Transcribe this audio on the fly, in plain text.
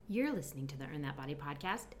You're listening to the Earn That Body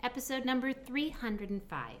podcast, episode number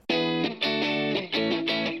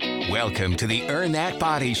 305. Welcome to the Earn That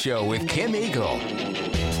Body Show with Kim Eagle.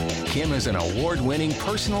 Kim is an award-winning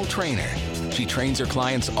personal trainer. She trains her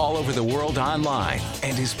clients all over the world online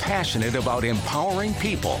and is passionate about empowering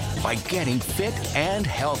people by getting fit and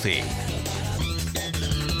healthy.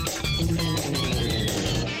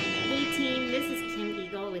 Hey team, this is Kim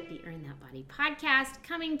Eagle with the Earn That Body podcast,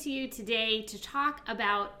 coming to you today to talk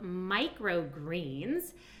about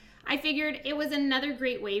microgreens. I figured it was another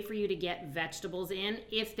great way for you to get vegetables in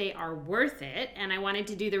if they are worth it, and I wanted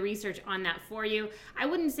to do the research on that for you. I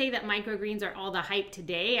wouldn't say that microgreens are all the hype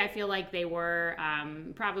today. I feel like they were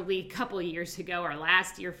probably a couple years ago or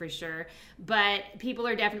last year for sure, but people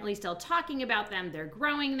are definitely still talking about them. They're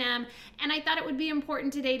growing them, and I thought it would be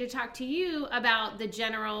important today to talk to you about the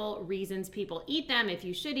general reasons people eat them, if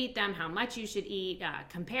you should eat them, how much you should eat,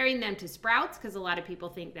 comparing them to sprouts, because a lot of people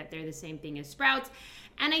think that they're the same thing as sprouts.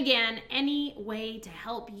 And again, any way to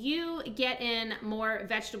help you get in more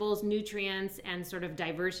vegetables, nutrients, and sort of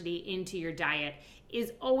diversity into your diet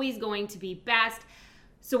is always going to be best.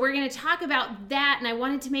 So we're going to talk about that, and I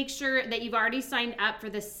wanted to make sure that you've already signed up for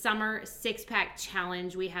the Summer Six-Pack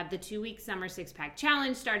Challenge. We have the 2-week Summer Six-Pack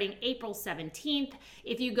Challenge starting April 17th.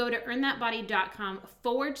 If you go to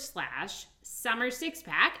earnthatbody.com/Summer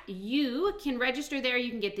Six-Pack, you can register there.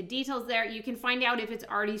 You can get the details there. You can find out if it's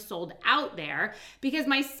already sold out there, because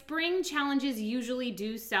my spring challenges usually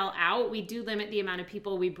do sell out. We do limit the amount of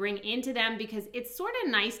people we bring into them because it's sort of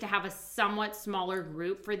nice to have a somewhat smaller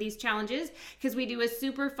group for these challenges, because we do a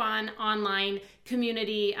super fun online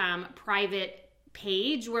community private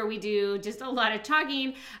page where we do just a lot of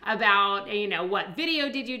talking about, what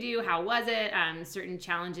video did you do, how was it, certain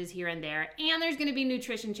challenges here and there. And there's going to be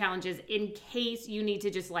nutrition challenges in case you need to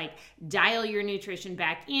just dial your nutrition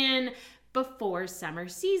back in before summer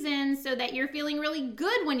season so that you're feeling really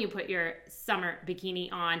good when you put your summer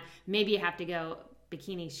bikini on. Maybe you have to go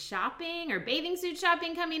bikini shopping or bathing suit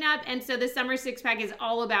shopping coming up. And so the Summer Six Pack is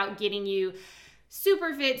all about getting you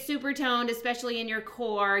super fit, super toned, especially in your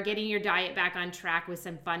core, getting your diet back on track with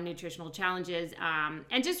some fun nutritional challenges,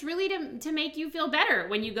 and just really to make you feel better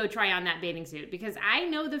when you go try on that bathing suit. Because I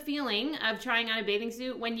know the feeling of trying on a bathing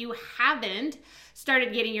suit when you haven't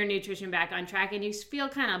started getting your nutrition back on track and you feel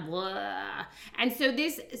kind of blah. And so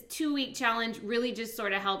this 2-week challenge really just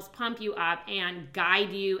sort of helps pump you up and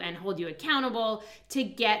guide you and hold you accountable to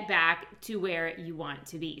get back to where you want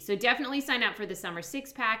to be. So definitely sign up for the Summer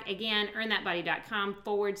Six Pack. Again,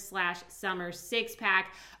 earnthatbody.com/Summer Six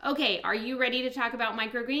Pack. Okay, are you ready to talk about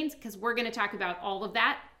microgreens? Because we're going to talk about all of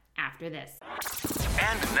that after this.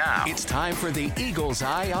 And now, it's time for the Eagle's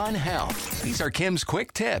Eye on Health. These are Kim's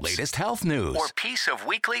quick tips, latest health news, or piece of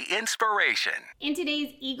weekly inspiration. In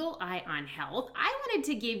today's Eagle Eye on Health, I wanted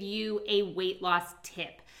to give you a weight loss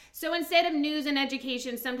tip. So instead of news and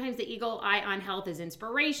education, sometimes the Eagle Eye on Health is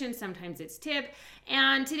inspiration, sometimes it's tip.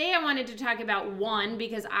 And today I wanted to talk about one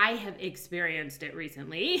because I have experienced it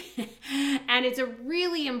recently, and it's a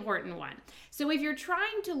really important one. So if you're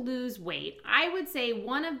trying to lose weight, I would say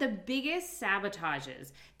one of the biggest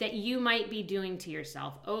sabotages that you might be doing to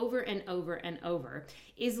yourself over and over and over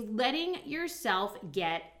is letting yourself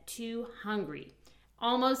get too hungry,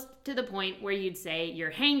 almost to the point where you'd say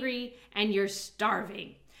you're hangry and you're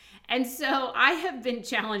starving. And so I have been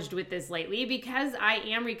challenged with this lately because I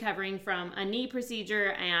am recovering from a knee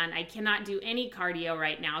procedure and I cannot do any cardio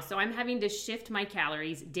right now. So I'm having to shift my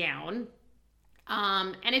calories down.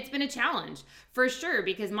 And it's been a challenge for sure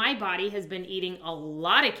because my body has been eating a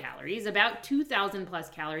lot of calories, about 2,000 plus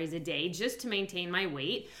calories a day just to maintain my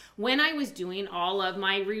weight when I was doing all of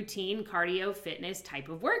my routine cardio fitness type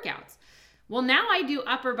of workouts. Well, now I do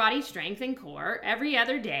upper body strength and core every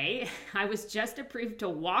other day. I was just approved to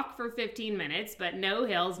walk for 15 minutes, but no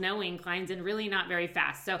hills, no inclines, and really not very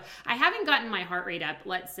fast. So I haven't gotten my heart rate up,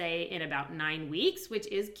 let's say, in about 9 weeks, which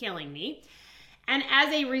is killing me. And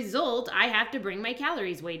as a result, I have to bring my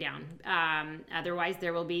calories way down. Otherwise,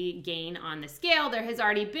 there will be gain on the scale. There has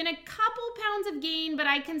already been a couple pounds of gain, but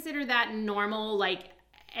I consider that normal.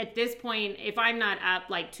 At this point, if I'm not up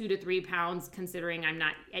 2 to 3 pounds, considering I'm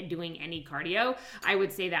not doing any cardio, I would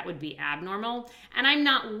say that would be abnormal. And I'm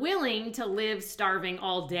not willing to live starving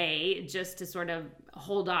all day just to sort of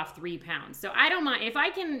hold off 3 pounds. So I don't mind if I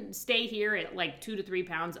can stay here at 2 to 3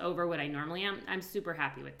 pounds over what I normally am. I'm super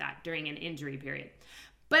happy with that during an injury period.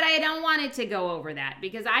 But I don't want it to go over that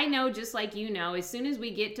because I know, just like as soon as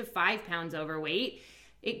we get to 5 pounds overweight,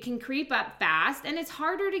 it can creep up fast and it's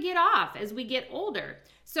harder to get off as we get older.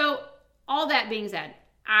 So all that being said,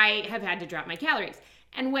 I have had to drop my calories.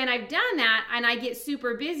 And when I've done that and I get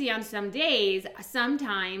super busy on some days,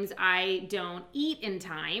 sometimes I don't eat in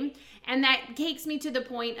time. And that takes me to the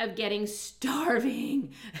point of getting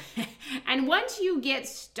starving. And once you get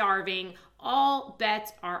starving, all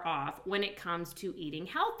bets are off when it comes to eating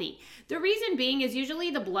healthy. The reason being is usually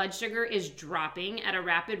the blood sugar is dropping at a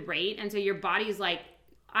rapid rate. And so your body's like,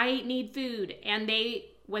 I need food. And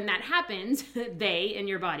when that happens, they in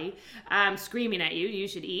your body screaming at you, you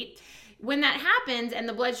should eat. When that happens and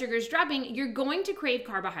the blood sugar is dropping, you're going to crave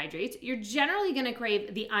carbohydrates. You're generally going to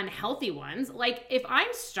crave the unhealthy ones. Like if I'm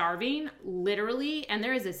starving, literally, and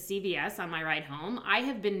there is a CVS on my ride home, I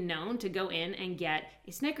have been known to go in and get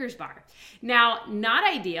a Snickers bar. Now, not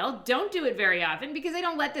ideal. Don't do it very often because I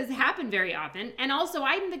don't let this happen very often. And also,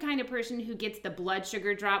 I'm the kind of person who gets the blood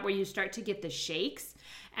sugar drop where you start to get the shakes.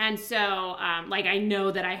 And so, I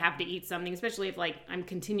know that I have to eat something, especially if I'm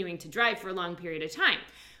continuing to drive for a long period of time.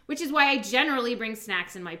 Which is why I generally bring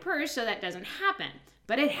snacks in my purse so that doesn't happen.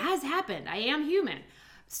 But it has happened. I am human.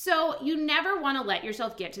 So you never want to let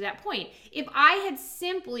yourself get to that point. If I had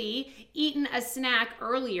simply eaten a snack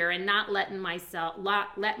earlier and not let myself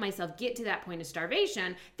get to that point of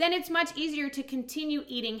starvation, then it's much easier to continue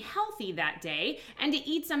eating healthy that day and to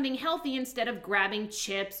eat something healthy instead of grabbing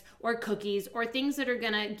chips or cookies or things that are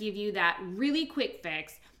going to give you that really quick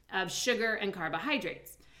fix of sugar and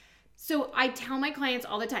carbohydrates. So I tell my clients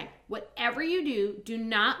all the time, whatever you do, do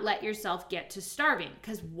not let yourself get to starving,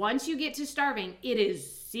 because once you get to starving, it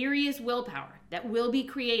is serious willpower that will be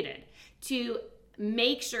created to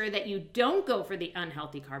make sure that you don't go for the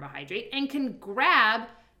unhealthy carbohydrate and can grab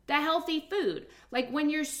the healthy food. Like when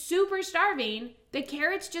you're super starving, the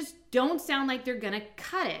carrots just don't sound like they're gonna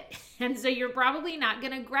cut it. And so you're probably not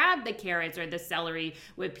gonna grab the carrots or the celery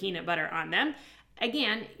with peanut butter on them.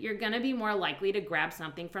 Again, you're going to be more likely to grab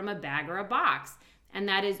something from a bag or a box. And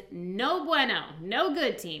that is no bueno, no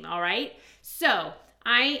good, team, all right? So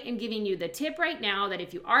I am giving you the tip right now that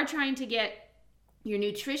if you are trying to get your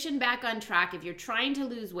nutrition back on track, if you're trying to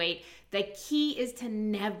lose weight, the key is to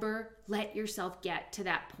never let yourself get to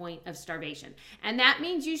that point of starvation. And that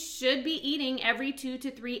means you should be eating every 2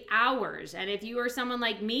 to 3 hours. And if you are someone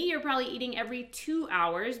like me, you're probably eating every 2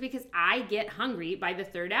 hours because I get hungry by the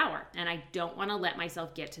 3rd hour. And I don't want to let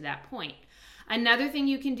myself get to that point. Another thing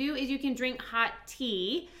you can do is you can drink hot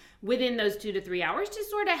tea within those 2 to 3 hours to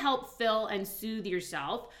sort of help fill and soothe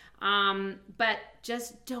yourself. But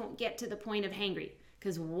just don't get to the point of hangry,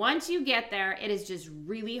 because once you get there, it is just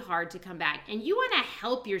really hard to come back. And you want to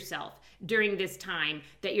help yourself during this time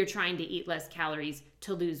that you're trying to eat less calories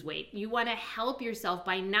to lose weight. You want to help yourself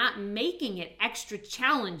by not making it extra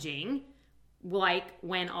challenging, like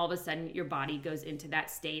when all of a sudden your body goes into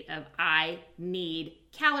that state of, I need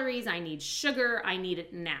calories, I need sugar, I need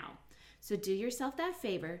it now. So do yourself that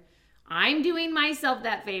favor. I'm doing myself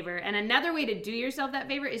that favor. And another way to do yourself that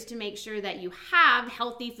favor is to make sure that you have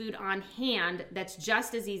healthy food on hand that's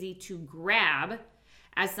just as easy to grab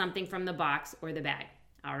as something from the box or the bag.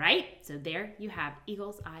 All right? So there you have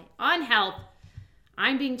Eagle's Eye on Health.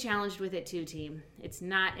 I'm being challenged with it too, team. It's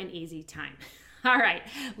not an easy time. All right,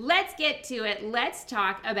 let's get to it. Let's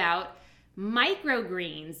talk about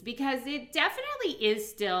microgreens, because it definitely is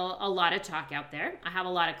still a lot of talk out there. I have a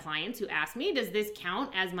lot of clients who ask me, does this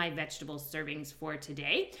count as my vegetable servings for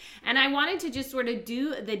today? And I wanted to just sort of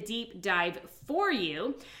do the deep dive for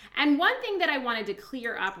you. And one thing that I wanted to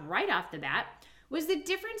clear up right off the bat was the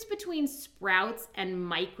difference between sprouts and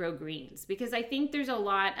microgreens, because I think there's a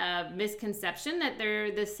lot of misconception that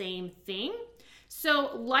they're the same thing.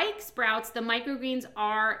 So like sprouts, the microgreens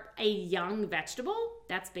are a young vegetable.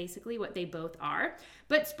 That's basically what they both are.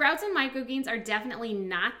 But sprouts and microgreens are definitely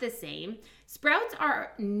not the same. Sprouts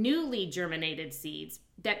are newly germinated seeds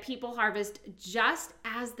that people harvest just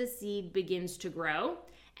as the seed begins to grow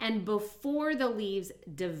and before the leaves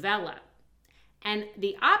develop. And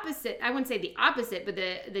the opposite, I wouldn't say the opposite, but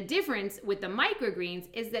the difference with the microgreens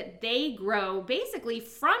is that they grow basically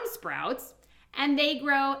from sprouts, and they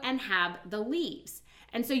grow and have the leaves.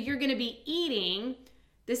 And so you're going to be eating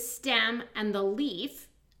the stem and the leaf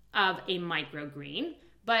of a microgreen,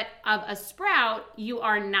 but of a sprout, you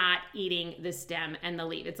are not eating the stem and the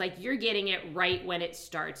leaf. It's like you're getting it right when it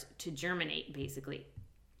starts to germinate, basically.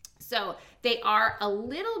 So they are a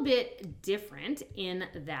little bit different in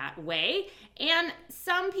that way. And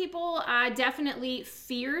some people definitely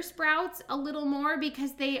fear sprouts a little more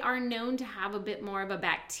because they are known to have a bit more of a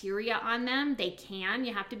bacteria on them.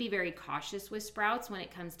 You have to be very cautious with sprouts when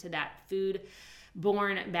it comes to that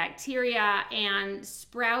food-borne bacteria. And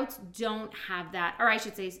sprouts don't have that, or I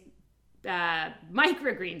should say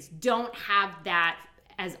microgreens don't have that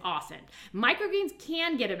as often. Microgreens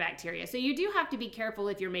can get a bacteria, so you do have to be careful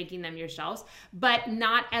if you're making them yourselves, but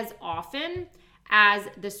not as often as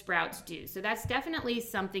the sprouts do. So that's definitely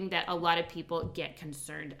something that a lot of people get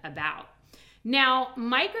concerned about. Now,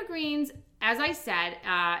 microgreens, as I said,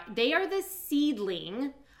 they are the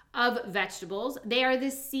seedling of vegetables. They are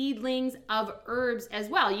the seedlings of herbs as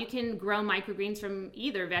well. You can grow microgreens from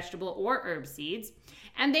either vegetable or herb seeds.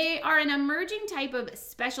 And they are an emerging type of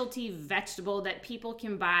specialty vegetable that people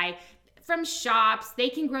can buy from shops. They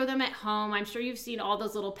can grow them at home. I'm sure you've seen all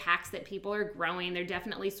those little packs that people are growing. They're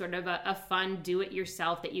definitely sort of a fun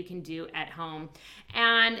do-it-yourself that you can do at home.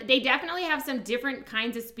 And they definitely have some different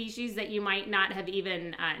kinds of species that you might not have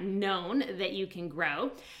even known that you can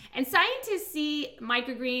grow. And scientists see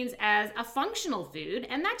microgreens as a functional food,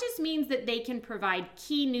 and that just means that they can provide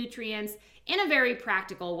key nutrients in a very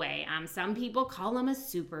practical way. Some people call them a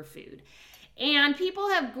superfood. And people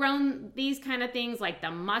have grown these kind of things like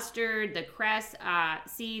the mustard, the cress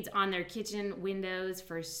seeds on their kitchen windows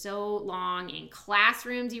for so long. In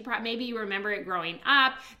classrooms, maybe you remember it growing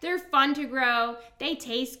up. They're fun to grow. They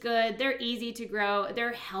taste good. They're easy to grow.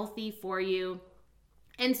 They're healthy for you.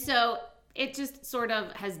 And so it just sort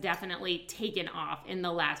of has definitely taken off in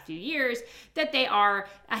the last few years that they are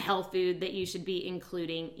a health food that you should be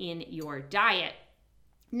including in your diet.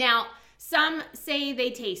 Now, some say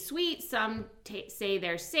they taste sweet, some say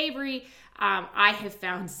they're savory. I have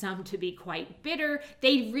found some to be quite bitter.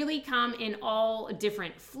 They really come in all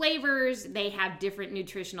different flavors. They have different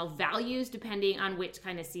nutritional values depending on which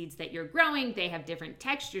kind of seeds that you're growing. They have different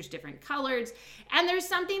textures, different colors. And there's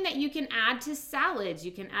something that you can add to salads.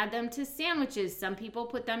 You can add them to sandwiches. Some people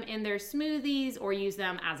put them in their smoothies or use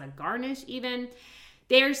them as a garnish even.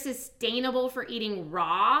 They're sustainable for eating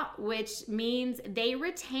raw, which means they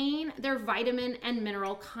retain their vitamin and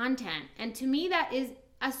mineral content. And to me, that is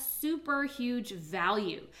a super huge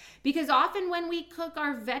value, because often when we cook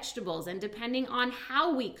our vegetables, and depending on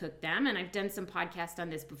how we cook them, and I've done some podcasts on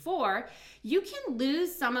this before, you can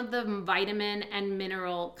lose some of the vitamin and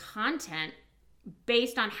mineral content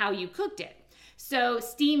based on how you cooked it. So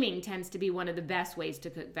steaming tends to be one of the best ways to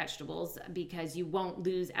cook vegetables because you won't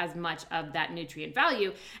lose as much of that nutrient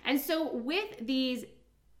value. And so with these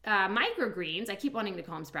microgreens, I keep wanting to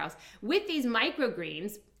call them sprouts, with these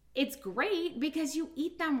microgreens, it's great because you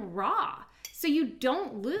eat them raw. So you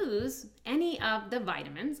don't lose any of the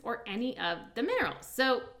vitamins or any of the minerals.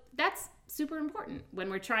 So that's super important when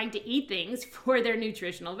we're trying to eat things for their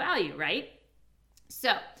nutritional value, right?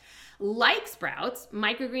 So like sprouts,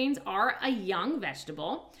 microgreens are a young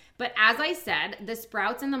vegetable, but as I said, the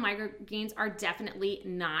sprouts and the microgreens are definitely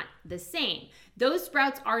not the same. Those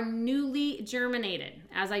sprouts are newly germinated,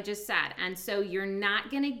 as I just said, and so you're not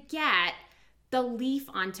going to get the leaf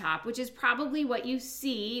on top, which is probably what you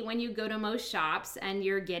see when you go to most shops and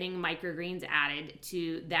you're getting microgreens added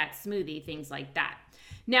to that smoothie, things like that.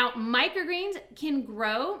 Now, microgreens can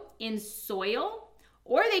grow in soil,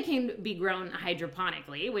 or they can be grown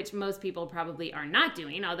hydroponically, which most people probably are not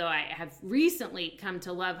doing, although I have recently come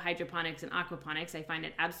to love hydroponics and aquaponics. I find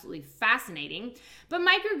it absolutely fascinating. But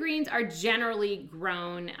microgreens are generally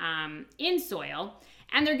grown in soil,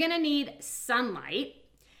 and they're gonna need sunlight.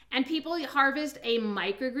 And people harvest a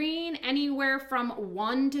microgreen anywhere from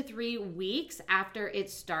 1 to 3 weeks after it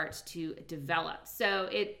starts to develop. So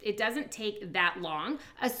it doesn't take that long.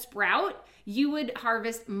 A sprout, you would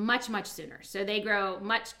harvest much, much sooner. So they grow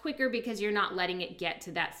much quicker because you're not letting it get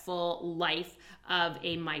to that full life of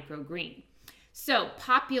a microgreen. So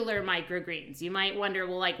popular microgreens, you might wonder,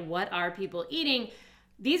 well, like, what are people eating?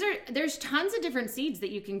 There's tons of different seeds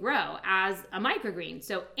that you can grow as a microgreen.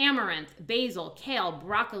 So amaranth, basil, kale,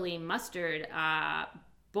 broccoli, mustard,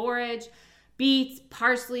 borage, beets,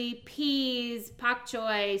 parsley, peas, pak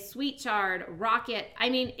choi, sweet chard, rocket.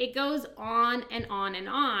 I mean, it goes on and on and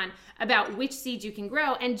on about which seeds you can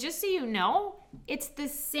grow. And just so you know, it's the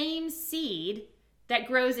same seed that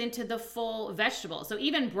grows into the full vegetable. So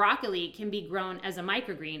even broccoli can be grown as a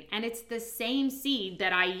microgreen, and it's the same seed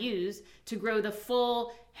that I use to grow the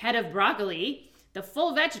full head of broccoli, the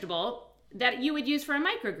full vegetable that you would use for a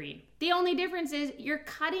microgreen. The only difference is you're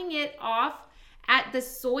cutting it off at the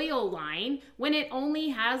soil line when it only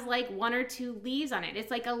has like 1 or 2 leaves on it. It's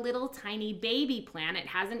like a little tiny baby plant. It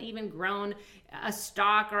hasn't even grown a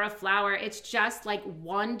stalk or a flower. It's just like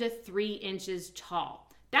 1 to 3 inches tall.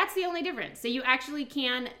 That's the only difference. So you actually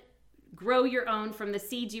can grow your own from the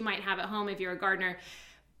seeds you might have at home if you're a gardener.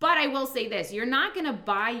 But I will say this, you're not going to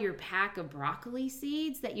buy your pack of broccoli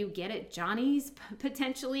seeds that you get at Johnny's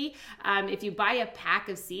potentially. If you buy a pack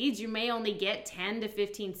of seeds, you may only get 10 to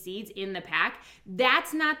 15 seeds in the pack.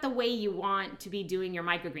 That's not the way you want to be doing your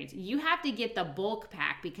microgreens. You have to get the bulk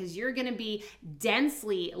pack because you're going to be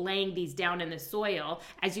densely laying these down in the soil.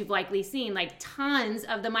 As you've likely seen, like tons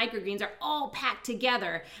of the microgreens are all packed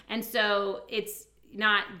together. And so it's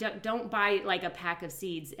not, don't buy like a pack of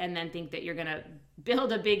seeds and then think that you're going to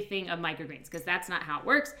build a big thing of microgreens, because that's not how it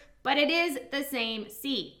works, but it is the same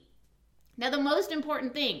seed. Now, the most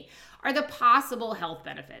important thing are the possible health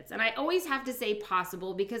benefits. And I always have to say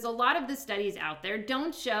possible because a lot of the studies out there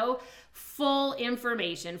don't show full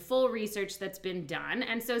information, full research that's been done.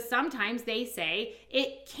 And so sometimes they say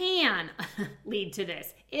it can lead to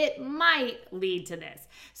this. It might lead to this.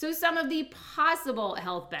 So some of the possible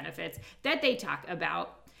health benefits that they talk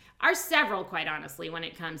about are several, quite honestly, when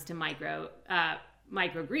it comes to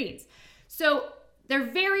microgreens. So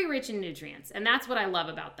they're very rich in nutrients, and that's what I love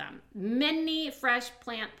about them. Many fresh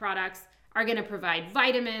plant products are going to provide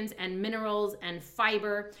vitamins and minerals and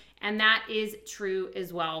fiber, and that is true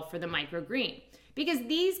as well for the microgreen. Because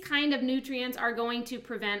these kind of nutrients are going to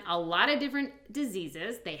prevent a lot of different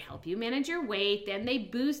diseases. They help you manage your weight, then they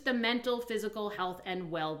boost the mental, physical health,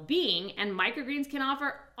 and well-being, and microgreens can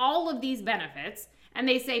offer all of these benefits, and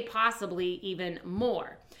they say possibly even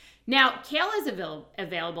more. Now, kale is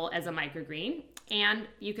available as a microgreen, and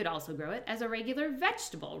you could also grow it as a regular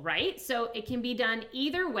vegetable, right? So it can be done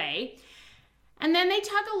either way. And then they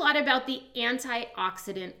talk a lot about the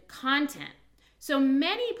antioxidant content. So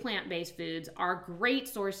many plant-based foods are great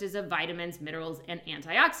sources of vitamins, minerals, and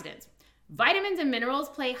antioxidants. Vitamins and minerals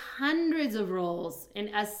play hundreds of roles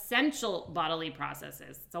in essential bodily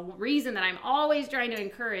processes. It's a reason that I'm always trying to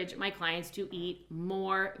encourage my clients to eat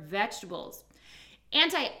more vegetables.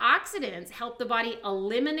 Antioxidants help the body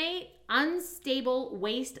eliminate unstable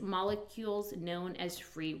waste molecules known as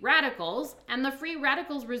free radicals, and the free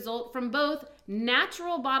radicals result from both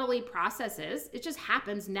natural bodily processes, it just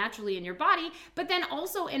happens naturally in your body, but then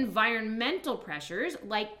also environmental pressures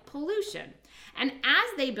like pollution. And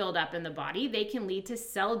as they build up in the body, they can lead to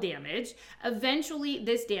cell damage. Eventually,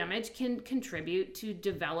 this damage can contribute to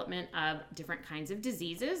development of different kinds of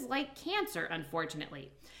diseases like cancer,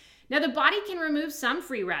 unfortunately. Now, the body can remove some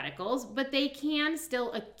free radicals, but they can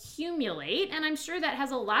still accumulate. And I'm sure that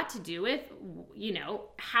has a lot to do with,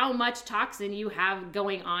 how much toxin you have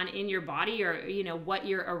going on in your body or, what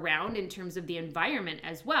you're around in terms of the environment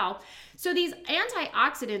as well. So these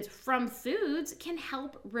antioxidants from foods can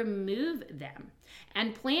help remove them.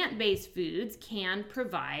 And plant-based foods can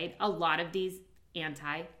provide a lot of these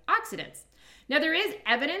antioxidants. Now, there is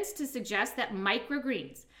evidence to suggest that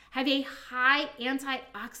microgreens have a high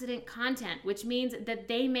antioxidant content, which means that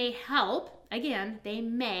they may help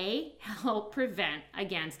prevent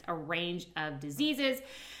against a range of diseases.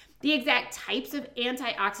 The exact types of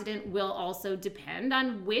antioxidant will also depend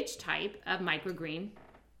on which type of microgreen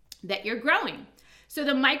that you're growing. So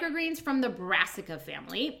the microgreens from the brassica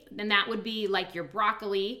family, and that would be like your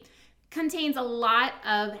broccoli, contains a lot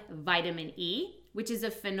of vitamin E, which is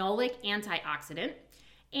a phenolic antioxidant,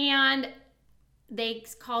 and they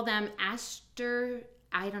call them Asteraceae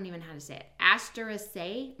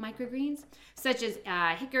microgreens, such as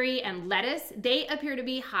hickory and lettuce. They appear to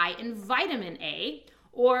be high in vitamin A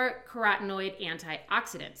or carotenoid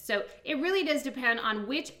antioxidants. So it really does depend on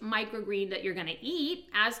which microgreen that you're going to eat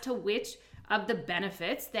as to which of the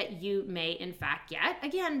benefits that you may in fact get.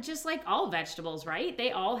 Again, just like all vegetables, right?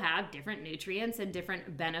 They all have different nutrients and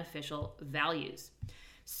different beneficial values.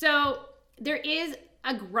 So there is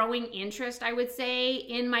a growing interest, I would say,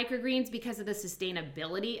 in microgreens because of the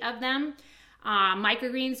sustainability of them.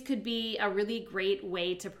 Microgreens could be a really great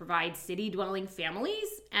way to provide city-dwelling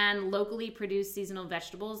families and locally produced seasonal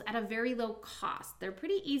vegetables at a very low cost. They're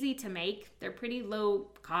pretty easy to make. They're pretty low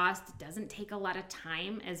cost. It doesn't take a lot of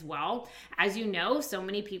time as well. As you know, so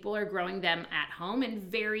many people are growing them at home in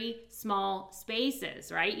very small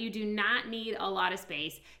spaces, right? You do not need a lot of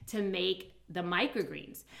space to make the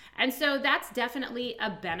microgreens. And so that's definitely a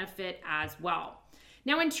benefit as well.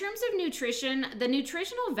 Now, in terms of nutrition, the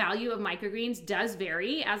nutritional value of microgreens does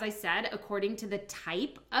vary, as I said, according to the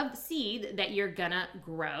type of seed that you're gonna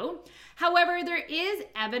grow. However, there is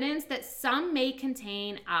evidence that some may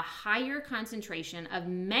contain a higher concentration of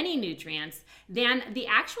many nutrients than the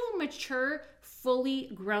actual mature,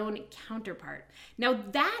 fully grown counterpart. Now,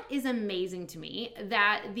 that is amazing to me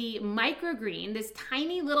that the microgreen, this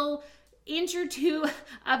tiny little inch or two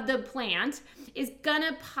of the plant is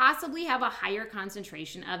gonna possibly have a higher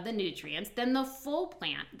concentration of the nutrients than the full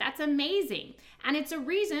plant. That's amazing. And it's a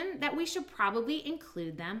reason that we should probably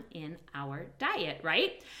include them in our diet,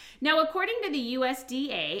 right? Now, according to the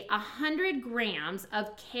USDA, 100 grams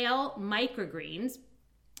of kale microgreens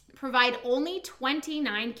provide only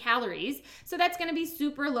 29 calories. So that's going to be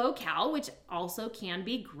super low cal, which also can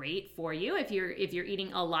be great for you if you're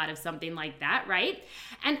eating a lot of something like that, right?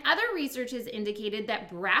 And other research has indicated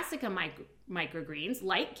that brassica microgreens,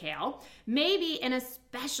 like kale, may be an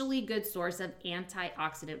especially good source of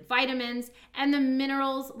antioxidant vitamins and the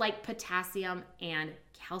minerals like potassium and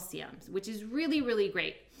calcium, which is really, really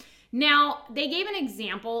great. Now, they gave an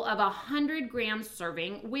example of 100-gram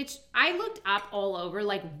serving, which I looked up all over,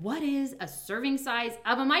 like, what is a serving size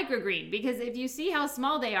of a microgreen? Because if you see how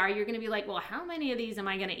small they are, you're going to be like, well, how many of these am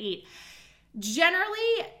I going to eat?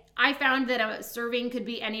 Generally, I found that a serving could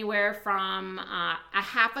be anywhere from a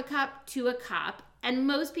half a cup to a cup, and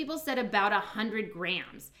most people said about 100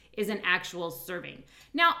 grams is an actual serving.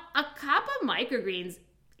 Now, a cup of microgreens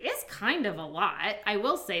is kind of a lot. I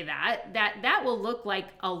will say that will look like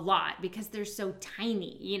a lot because they're so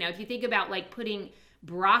tiny. You know, if you think about like putting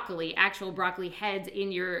actual broccoli heads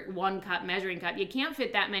in your 1 cup measuring cup, you can't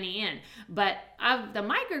fit that many in. But of the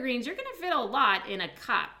microgreens, you're going to fit a lot in a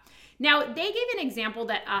cup. Now, they gave an example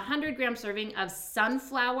that 100-gram serving of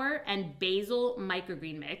sunflower and basil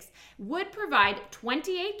microgreen mix would provide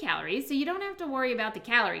 28 calories, so you don't have to worry about the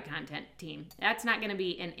calorie content, team. That's not going to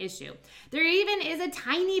be an issue. There even is a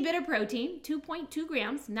tiny bit of protein, 2.2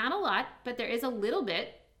 grams, not a lot, but there is a little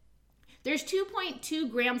bit. There's 2.2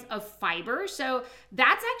 grams of fiber, so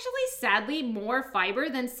that's actually sadly more fiber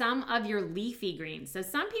than some of your leafy greens. So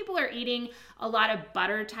some people are eating a lot of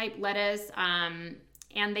butter type lettuce,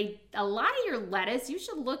 and a lot of your lettuce, you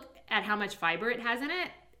should look at how much fiber it has in it.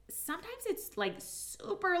 Sometimes it's like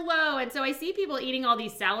super low. And so I see people eating all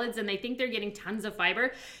these salads and they think they're getting tons of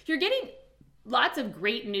fiber. You're getting lots of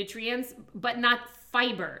great nutrients, but not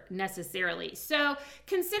fiber necessarily. So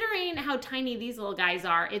considering how tiny these little guys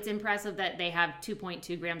are, it's impressive that they have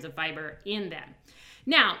 2.2 grams of fiber in them.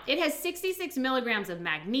 Now, it has 66 milligrams of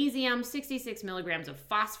magnesium, 66 milligrams of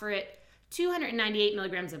phosphorus, 298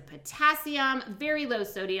 milligrams of potassium, very low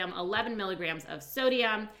sodium, 11 milligrams of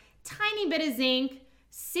sodium, tiny bit of zinc,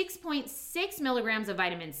 6.6 milligrams of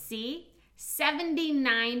vitamin C,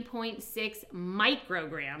 79.6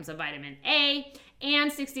 micrograms of vitamin A, and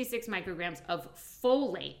 66 micrograms of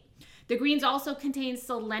folate. The greens also contain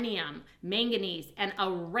selenium, manganese, and a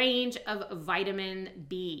range of vitamin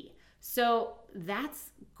B. So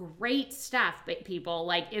that's great stuff, people.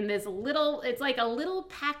 Like in this little, it's like a little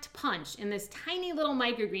packed punch in this tiny little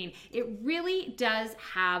microgreen. It really does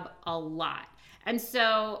have a lot. And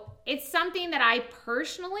so it's something that I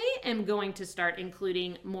personally am going to start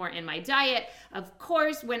including more in my diet. Of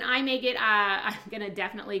course, when I make it, I'm going to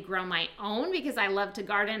definitely grow my own because I love to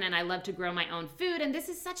garden and I love to grow my own food. And this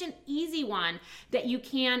is such an easy one that you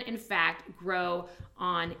can, in fact, grow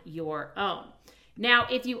on your own. Now,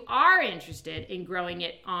 if you are interested in growing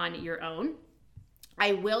it on your own,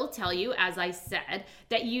 I will tell you, as I said,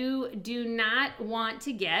 that you do not want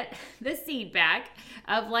to get the seed pack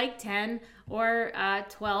of like 10 or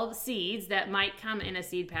 12 seeds that might come in a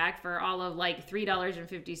seed pack for all of like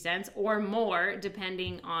 $3.50 or more,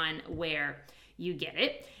 depending on where you get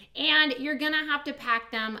it. And you're going to have to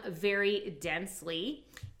pack them very densely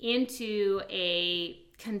into a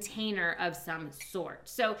container of some sort.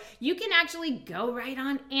 So you can actually go right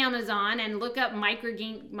on Amazon and look up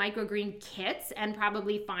microgreen kits and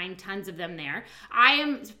probably find tons of them there. I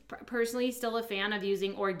am personally still a fan of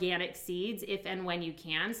using organic seeds if and when you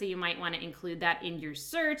can, so you might want to include that in your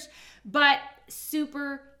search, but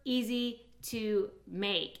super easy to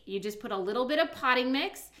make. You just put a little bit of potting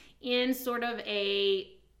mix in sort of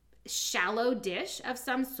a shallow dish of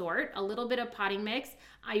some sort, a little bit of potting mix.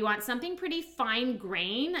 You want something pretty fine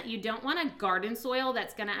grain. You don't want a garden soil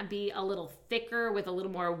that's going to be a little thicker with a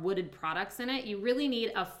little more wooded products in it. You really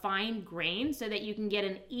need a fine grain so that you can get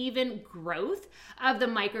an even growth of the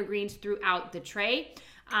microgreens throughout the tray.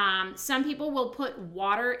 Some people will put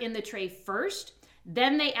water in the tray first,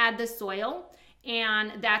 then they add the soil.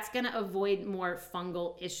 And that's going to avoid more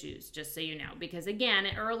fungal issues, just so you know. Because again,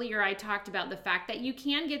 earlier I talked about the fact that you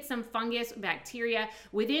can get some fungus bacteria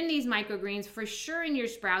within these microgreens for sure in your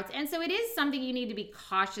sprouts. And so it is something you need to be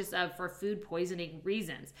cautious of for food poisoning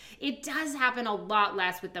reasons. It does happen a lot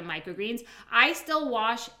less with the microgreens. I still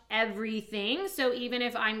wash everything. So even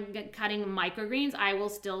if I'm cutting microgreens, I will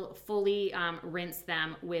still fully rinse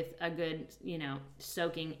them with a good,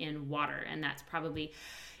 soaking in water. And that's probably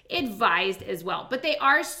advised as well. But they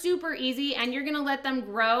are super easy, and you're gonna let them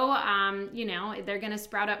grow. They're gonna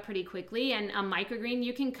sprout up pretty quickly. And a microgreen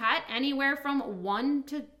you can cut anywhere from 1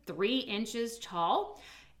 to 3 inches tall,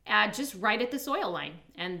 just right at the soil line.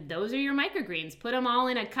 And those are your microgreens. Put them all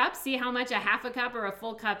in a cup, see how much a half a cup or a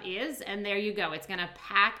full cup is, and there you go. It's gonna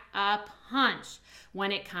pack a punch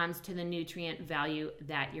when it comes to the nutrient value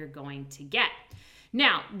that you're going to get.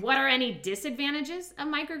 Now, what are any disadvantages of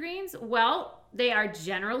microgreens? Well, they are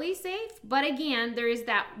generally safe, but again, there is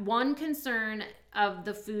that one concern of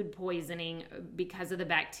the food poisoning because of the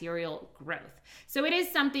bacterial growth. So it is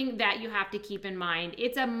something that you have to keep in mind.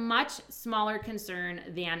 It's a much smaller concern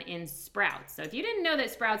than in sprouts. So if you didn't know that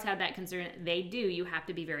sprouts had that concern, they do. You have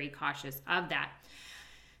to be very cautious of that.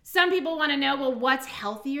 Some people want to know, well, what's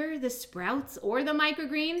healthier, the sprouts or the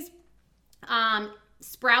microgreens?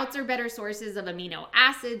 Sprouts are better sources of amino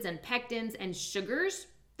acids and pectins and sugars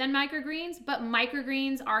than microgreens, but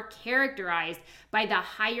microgreens are characterized by the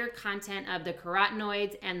higher content of the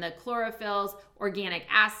carotenoids and the chlorophylls, organic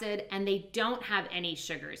acid, and they don't have any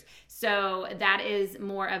sugars. So that is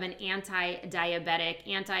more of an anti-diabetic,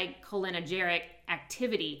 anti-cholinogenic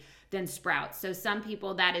activity than sprouts. So some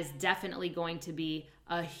people, that is definitely going to be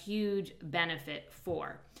a huge benefit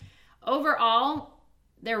for. Overall,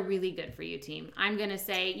 they're really good for you, team. I'm going to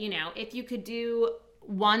say, if you could do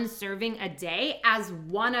 1 serving a day as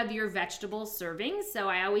one of your vegetable servings. So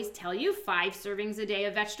I always tell you 5 servings a day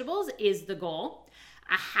of vegetables is the goal.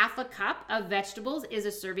 A half a cup of vegetables is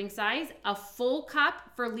a serving size, a full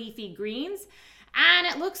cup for leafy greens, and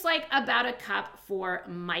it looks like about a cup for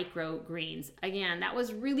microgreens. Again, that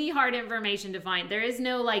was really hard information to find. There is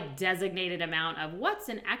no designated amount of what's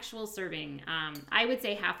an actual serving. I would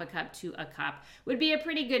say half a cup to a cup would be a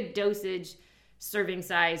pretty good dosage serving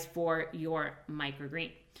size for your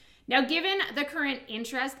microgreen. Now, given the current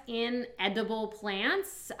interest in edible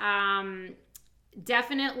plants,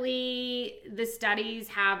 definitely the studies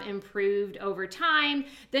have improved over time.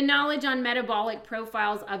 The knowledge on metabolic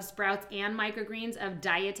profiles of sprouts and microgreens of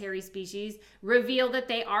dietary species reveal that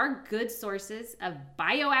they are good sources of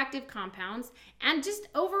bioactive compounds and just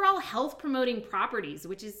overall health promoting properties,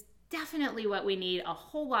 which is definitely what we need a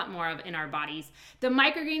whole lot more of in our bodies. The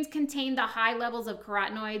microgreens contain the high levels of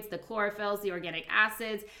carotenoids, the chlorophylls, the organic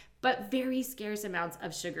acids, but very scarce amounts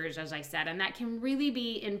of sugars, as I said, and that can really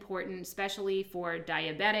be important, especially for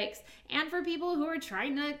diabetics and for people who are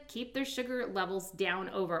trying to keep their sugar levels down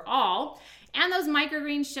overall. And those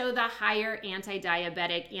microgreens show the higher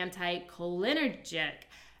anti-diabetic, anti-cholinergic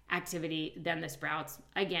activity than the sprouts.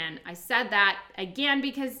 Again, I said that again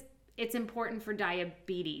because it's important for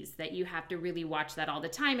diabetes that you have to really watch that all the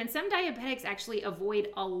time. And some diabetics actually avoid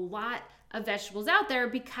a lot of vegetables out there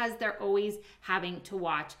because they're always having to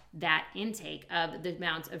watch that intake of the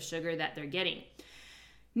amounts of sugar that they're getting.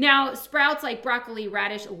 Now, sprouts like broccoli,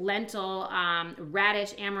 radish, lentil,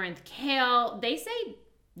 radish, amaranth, kale, they say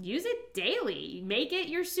use it daily. Make it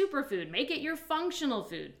your superfood. Make it your functional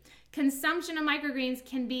food. Consumption of microgreens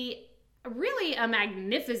can be really a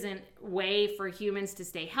magnificent way for humans to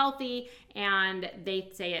stay healthy, and they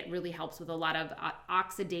say it really helps with a lot of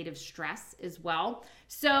oxidative stress as well.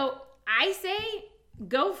 So I say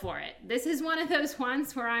go for it. This is one of those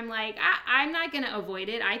ones where I'm like, I'm not going to avoid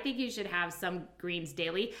it. I think you should have some greens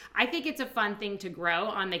daily. I think it's a fun thing to grow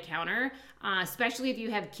on the counter, especially if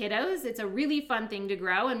you have kiddos. It's a really fun thing to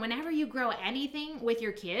grow, and whenever you grow anything with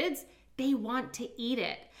your kids, they want to eat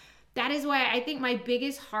it. That is why I think my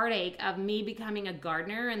biggest heartache of me becoming a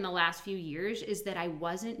gardener in the last few years is that I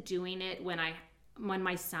wasn't doing it when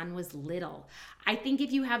my son was little. I think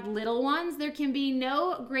if you have little ones, there can be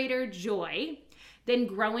no greater joy than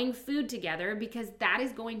growing food together, because that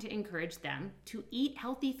is going to encourage them to eat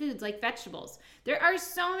healthy foods like vegetables. There are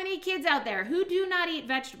so many kids out there who do not eat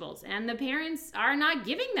vegetables, and the parents are not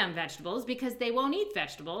giving them vegetables because they won't eat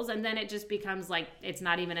vegetables, and then it just becomes like it's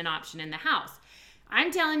not even an option in the house. I'm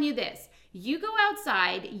telling you this, you go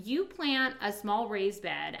outside, you plant a small raised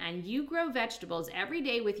bed, and you grow vegetables every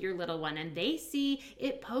day with your little one, and they see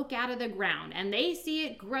it poke out of the ground, and they see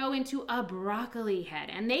it grow into a broccoli head,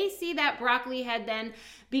 and they see that broccoli head then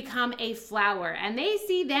become a flower, and they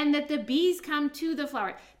see then that the bees come to the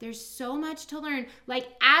flower. There's so much to learn. Like,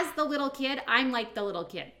 as the little kid, I'm like the little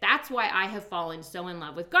kid. That's why I have fallen so in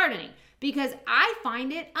love with gardening, because I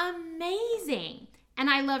find it amazing, and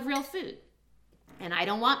I love real food. And I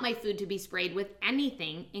don't want my food to be sprayed with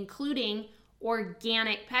anything, including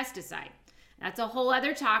organic pesticide. That's a whole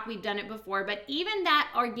other talk. We've done it before. But even that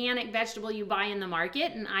organic vegetable you buy in the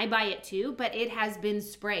market, and I buy it too, but it has been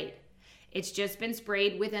sprayed. It's just been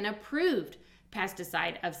sprayed with an approved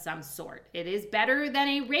pesticide of some sort. It is better than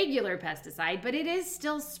a regular pesticide, but it is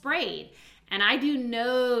still sprayed. And I do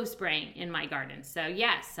no spraying in my garden. So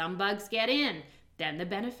yes, some bugs get in. Then the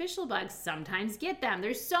beneficial bugs sometimes get them.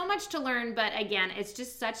 There's so much to learn, but again, it's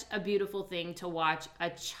just such a beautiful thing to watch a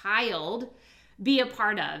child be a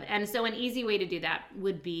part of. And so an easy way to do that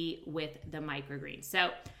would be with the microgreens.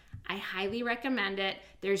 So I highly recommend it.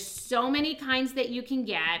 There's so many kinds that you can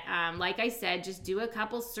get. Like I said, just do a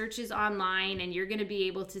couple searches online and you're going to be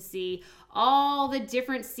able to see all the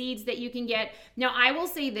different seeds that you can get. Now, I will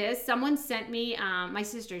say this. Someone sent me, my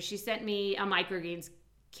sister, she sent me a microgreens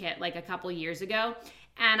kit like a couple years ago.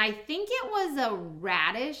 And I think it was a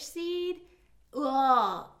radish seed.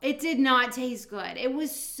 Ugh, it did not taste good. It was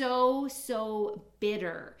so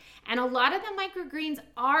bitter. And a lot of the microgreens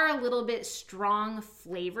are a little bit strong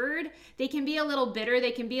flavored. They can be a little bitter.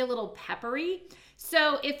 They can be a little peppery.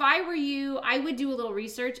 So if I were you, I would do a little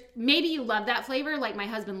research. Maybe you love that flavor, like my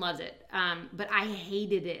husband loves it, but I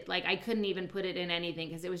hated it. Like I couldn't even put it in anything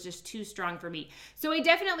because it was just too strong for me. So I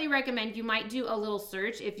definitely recommend you might do a little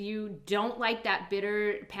search. If you don't like that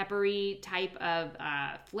bitter, peppery type of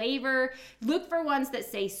flavor, look for ones that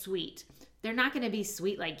say sweet. They're not going to be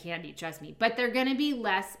sweet like candy, trust me, but they're going to be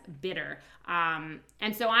less bitter.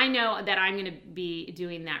 And so I know that I'm going to be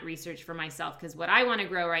doing that research for myself because what I want to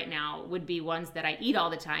grow right now would be ones that I eat all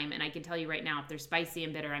the time. And I can tell you right now, if they're spicy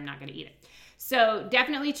and bitter, I'm not going to eat it. So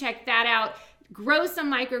definitely check that out. Grow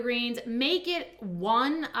some microgreens. Make it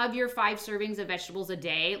one of your 5 servings of vegetables a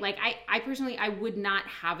day. Like I personally, I would not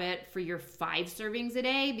have it for your 5 servings a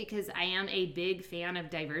day because I am a big fan of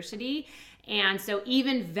diversity. And so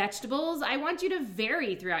even vegetables, I want you to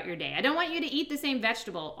vary throughout your day. I don't want you to eat the same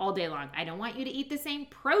vegetable all day long. I don't want you to eat the same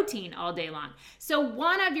protein all day long. So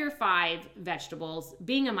one of your 5 vegetables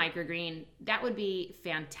being a microgreen, that would be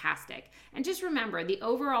fantastic. And just remember, the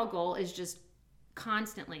overall goal is just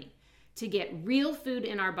constantly to get real food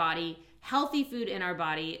in our body, healthy food in our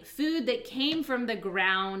body. Food that came from the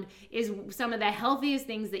ground is some of the healthiest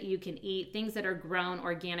things that you can eat, things that are grown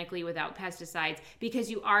organically without pesticides,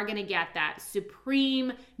 because you are going to get that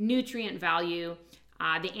supreme nutrient value.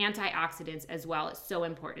 The antioxidants as well is so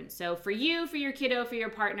important. So for you, for your kiddo, for your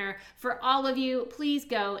partner, for all of you, please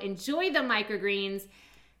go enjoy the microgreens.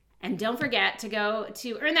 And don't forget to go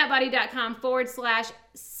to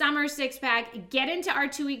earnthatbody.com/summer 6-pack. Get into our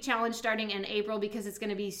 2-week challenge starting in April because it's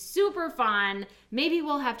going to be super fun. Maybe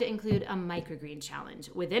we'll have to include a microgreen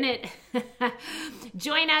challenge within it.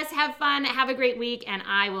 Join us, have fun, have a great week, and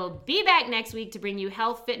I will be back next week to bring you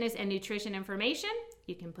health, fitness, and nutrition information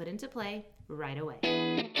you can put into play right away.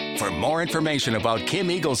 For more information about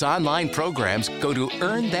Kim Eagle's online programs, go to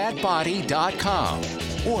earnthatbody.com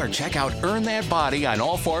or check out Earn That Body on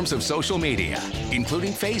all forms of social media,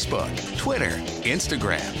 including Facebook, Twitter,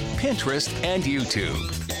 Instagram, Pinterest, and YouTube.